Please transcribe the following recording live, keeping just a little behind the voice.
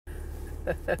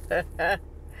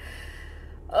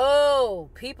Oh,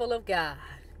 people of God,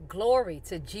 glory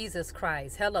to Jesus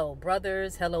Christ. Hello,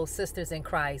 brothers. Hello, sisters in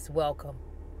Christ. Welcome.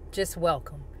 Just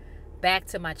welcome back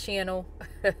to my channel.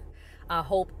 I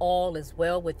hope all is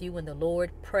well with you in the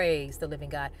Lord. Praise the living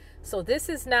God. So this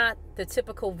is not the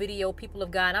typical video, people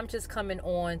of God. I'm just coming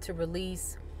on to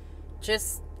release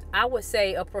I would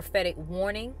say a prophetic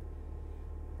warning,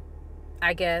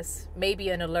 I guess, maybe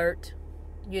an alert,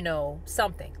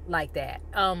 something like that.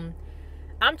 I'm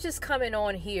just coming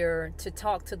on here to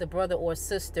talk to the brother or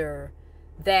sister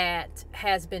that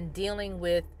has been dealing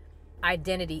with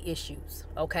identity issues,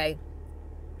 okay?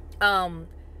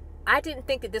 I didn't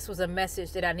think that this was a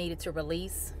message that I needed to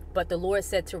release, but the Lord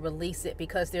said to release it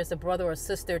because there's a brother or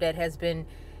sister that has been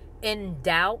in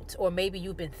doubt, or maybe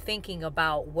you've been thinking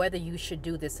about whether you should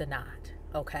do this or not,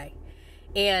 okay?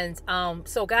 And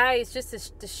so guys,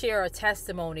 just to share a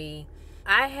testimony,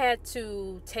 I had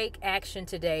to take action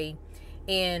today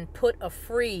and put a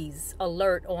freeze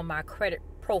alert on my credit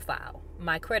profile,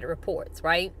 my credit reports,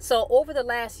 right? So over the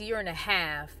last year and a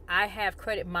half, I have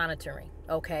credit monitoring,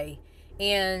 okay?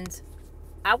 And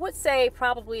I would say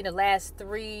probably in the last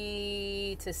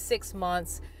 3 to 6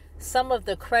 months, some of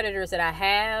the creditors that I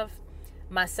have,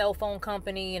 my cell phone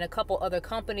company and a couple other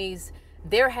companies,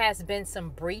 there has been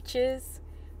some breaches,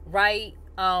 right?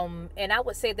 And I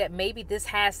would say that maybe this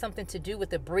has something to do with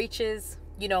the breaches,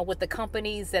 with the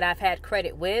companies that I've had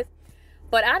credit with.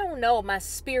 But I don't know, my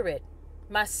spirit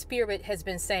has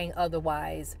been saying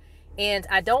otherwise. And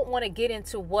I don't want to get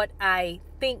into what I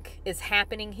think is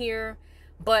happening here,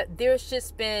 but there's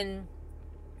just been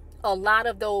a lot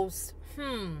of those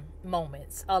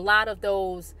moments, a lot of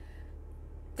those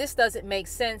this doesn't make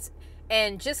sense,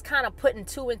 and just kind of putting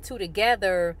two and two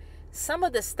together, some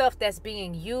of the stuff that's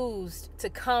being used to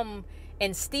come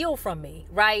and steal from me,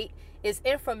 right, is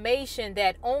information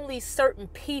that only certain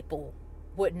people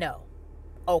would know.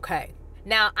 Okay.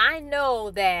 Now, I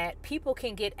know that people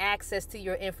can get access to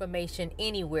your information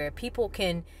anywhere. People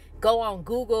can go on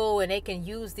Google and they can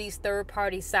use these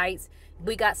third-party sites.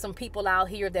 We got some people out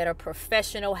here that are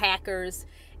professional hackers,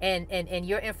 and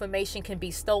your information can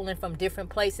be stolen from different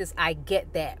places. I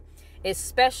get that.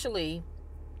 Especially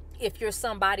if you're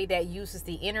somebody that uses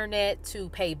the internet to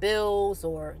pay bills,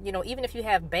 or, even if you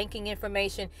have banking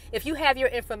information, if you have your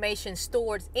information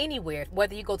stored anywhere,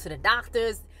 whether you go to the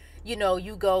doctors,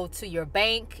 you go to your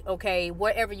bank, okay,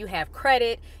 wherever you have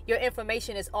credit, your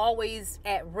information is always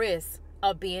at risk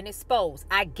of being exposed.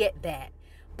 I get that.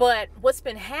 But what's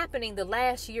been happening the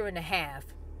last year and a half,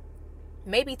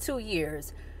 maybe 2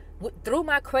 years, through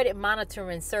my credit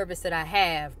monitoring service that I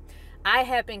have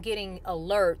been getting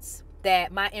alerts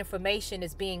that my information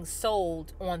is being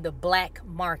sold on the black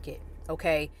market,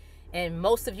 okay? And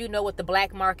most of you know what the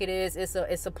black market is.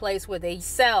 It's a place where they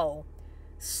sell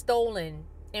stolen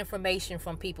information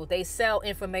from people. They sell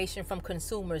information from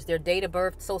consumers, their date of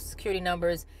birth, social security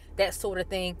numbers, that sort of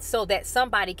thing, so that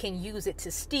somebody can use it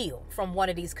to steal from one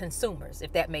of these consumers,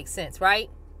 if that makes sense, right?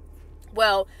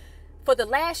 Well, for the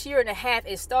last year and a half,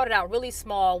 it started out really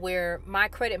small, where my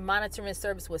credit monitoring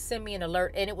service would send me an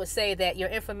alert, and it would say that your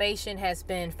information has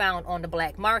been found on the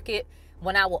black market.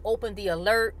 When I would open the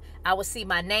alert, I would see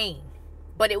my name,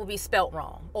 but it would be spelt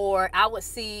wrong. Or I would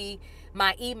see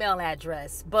my email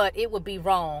address, but it would be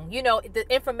wrong. The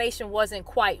information wasn't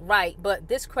quite right. But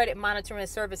this credit monitoring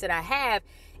service that I have,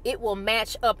 it will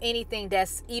match up anything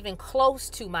that's even close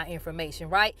to my information,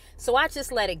 right? So I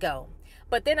just let it go.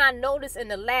 But then I noticed in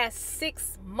the last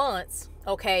 6 months,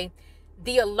 okay,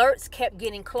 the alerts kept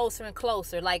getting closer and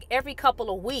closer. Like every couple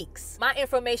of weeks, my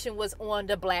information was on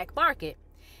the black market.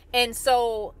 And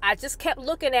so I just kept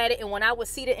looking at it. And when I would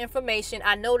see the information,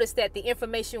 I noticed that the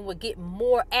information would get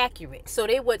more accurate. So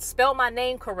they would spell my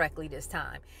name correctly this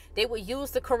time. They would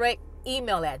use the correct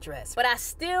email address. But I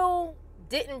still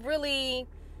didn't really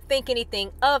think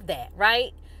anything of that,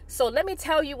 right? So let me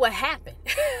tell you what happened.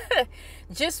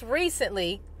 Just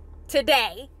recently,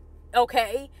 today,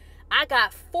 okay, I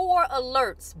got 4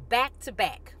 alerts back to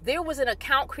back. There was an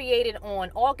account created on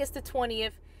August the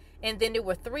 20th. And then there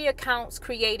were 3 accounts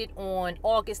created on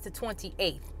August the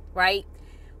 28th, right?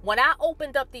 When I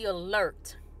opened up the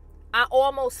alert, I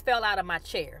almost fell out of my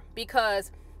chair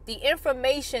because the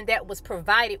information that was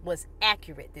provided was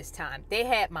accurate this time. They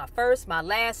had my first, my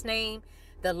last name,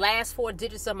 the last 4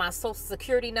 digits of my social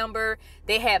security number.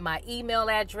 They had my email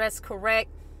address correct.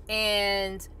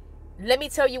 And let me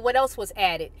tell you what else was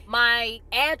added. My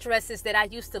addresses that I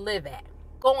used to live at,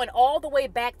 going all the way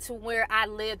back to where I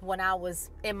lived when I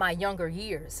was in my younger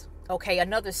years. Okay,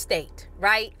 another state,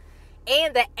 right?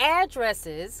 And the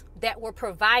addresses that were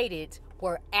provided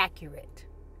were accurate.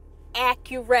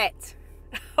 Accurate.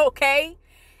 Okay.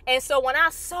 And so when I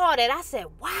saw that, I said,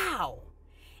 wow.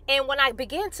 And when I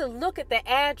began to look at the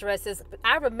addresses,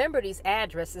 I remember these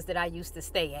addresses that I used to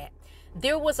stay at.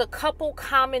 There was a couple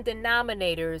common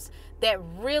denominators that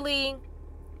really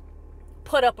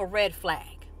put up a red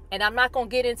flag. And I'm not going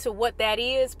to get into what that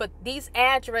is, but these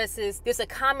addresses, there's a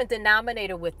common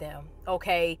denominator with them,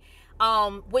 okay,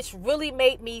 which really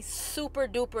made me super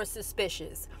duper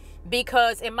suspicious.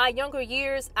 Because in my younger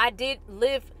years, I did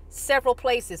live several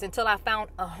places until I found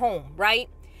a home, right?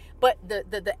 But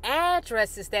the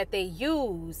addresses that they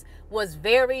use was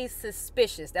very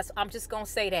suspicious. I'm just going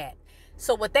to say that.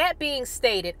 So with that being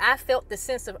stated, I felt the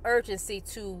sense of urgency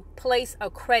to place a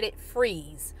credit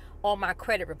freeze on my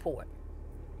credit report.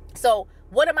 So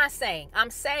what am I saying?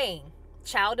 I'm saying,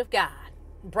 child of God,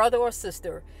 brother or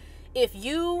sister, if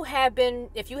you have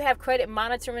credit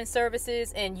monitoring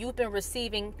services and you've been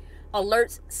receiving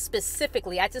alerts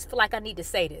specifically, I just feel like I need to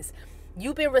say this.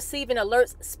 You've been receiving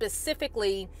alerts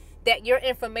specifically that your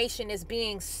information is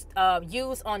being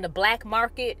used on the black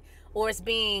market, or it's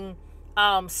being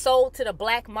sold to the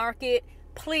black market.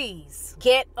 Please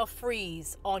get a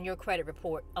freeze on your credit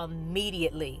report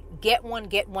immediately. Get one,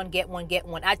 get one, get one, get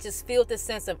one. I just feel this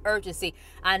sense of urgency.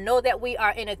 I know that we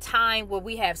are in a time where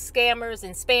we have scammers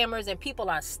and spammers and people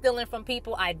are stealing from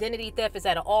people. Identity theft is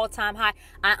at an all-time high.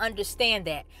 I understand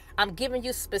that. I'm giving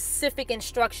you specific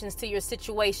instructions to your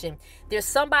situation. There's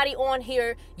somebody on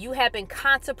here, you have been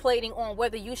contemplating on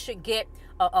whether you should get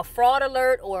a fraud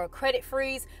alert or a credit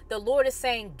freeze. The Lord is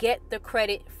saying, get the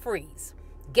credit freeze.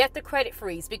 Get the credit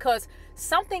freeze, because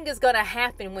something is going to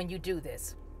happen when you do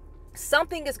this.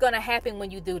 Something is going to happen when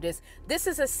you do this. This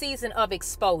is a season of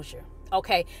exposure.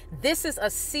 Okay, this is a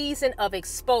season of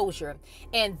exposure.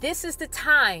 And this is the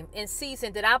time and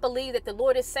season that I believe that the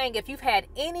Lord is saying, if you've had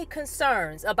any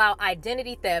concerns about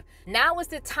identity theft, now is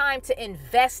the time to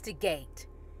investigate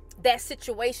that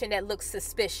situation that looks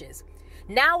suspicious.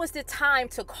 Now is the time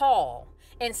to call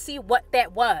and see what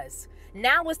that was.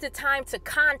 Now is the time to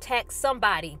contact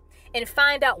somebody and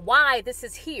find out why this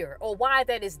is here or why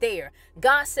that is there.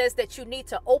 God says that you need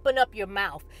to open up your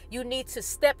mouth. You need to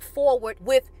step forward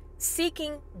with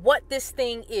seeking what this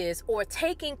thing is, or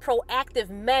taking proactive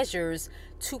measures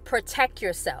to protect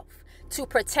yourself, to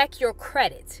protect your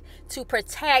credit, to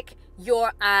protect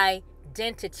your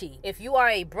identity. If you are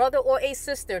a brother or a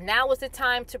sister, now is the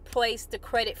time to place the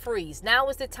credit freeze. Now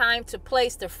is the time to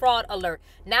place the fraud alert.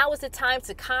 Now is the time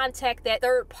to contact that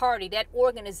third party, that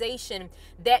organization,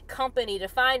 that company, to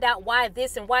find out why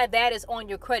this and why that is on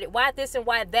your credit, why this and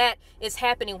why that is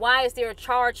happening. Why is there a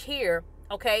charge here?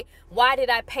 Okay, why did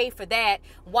I pay for that?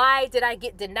 Why did I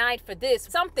get denied for this?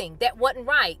 Something that wasn't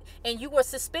right, and you were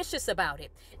suspicious about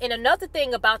it. And another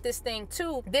thing about this thing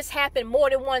too, this happened more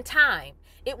than one time.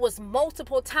 It was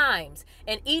multiple times.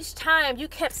 And each time you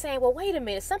kept saying, well, wait a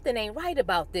minute, something ain't right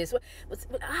about this.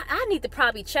 I need to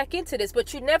probably check into this.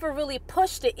 But you never really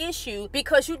pushed the issue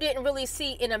because you didn't really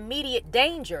see an immediate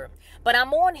danger. But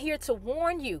I'm on here to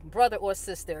warn you, brother or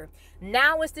sister.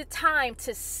 Now is the time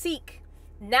to seek.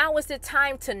 Now is the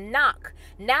time to knock.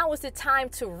 Now is the time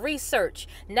to research.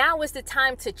 Now is the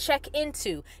time to check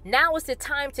into. Now is the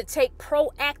time to take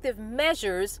proactive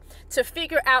measures to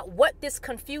figure out what this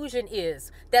confusion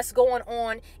is that's going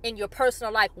on in your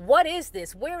personal life. What is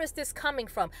this? Where is this coming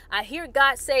from? I hear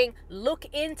God saying, look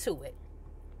into it.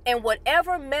 And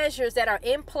whatever measures that are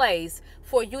in place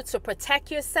for you to protect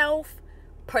yourself,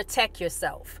 protect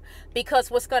yourself.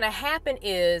 Because what's going to happen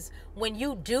is when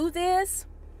you do this,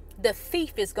 the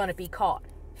thief is going to be caught.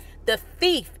 The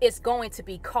thief is going to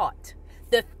be caught.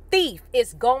 The thief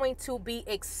is going to be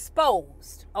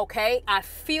exposed. Okay? I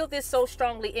feel this so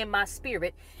strongly in my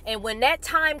spirit. And when that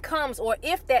time comes, or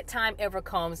if that time ever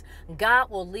comes, God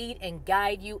will lead and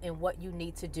guide you in what you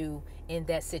need to do in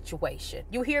that situation.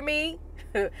 You hear me?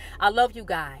 I love you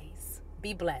guys.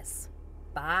 Be blessed.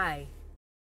 Bye.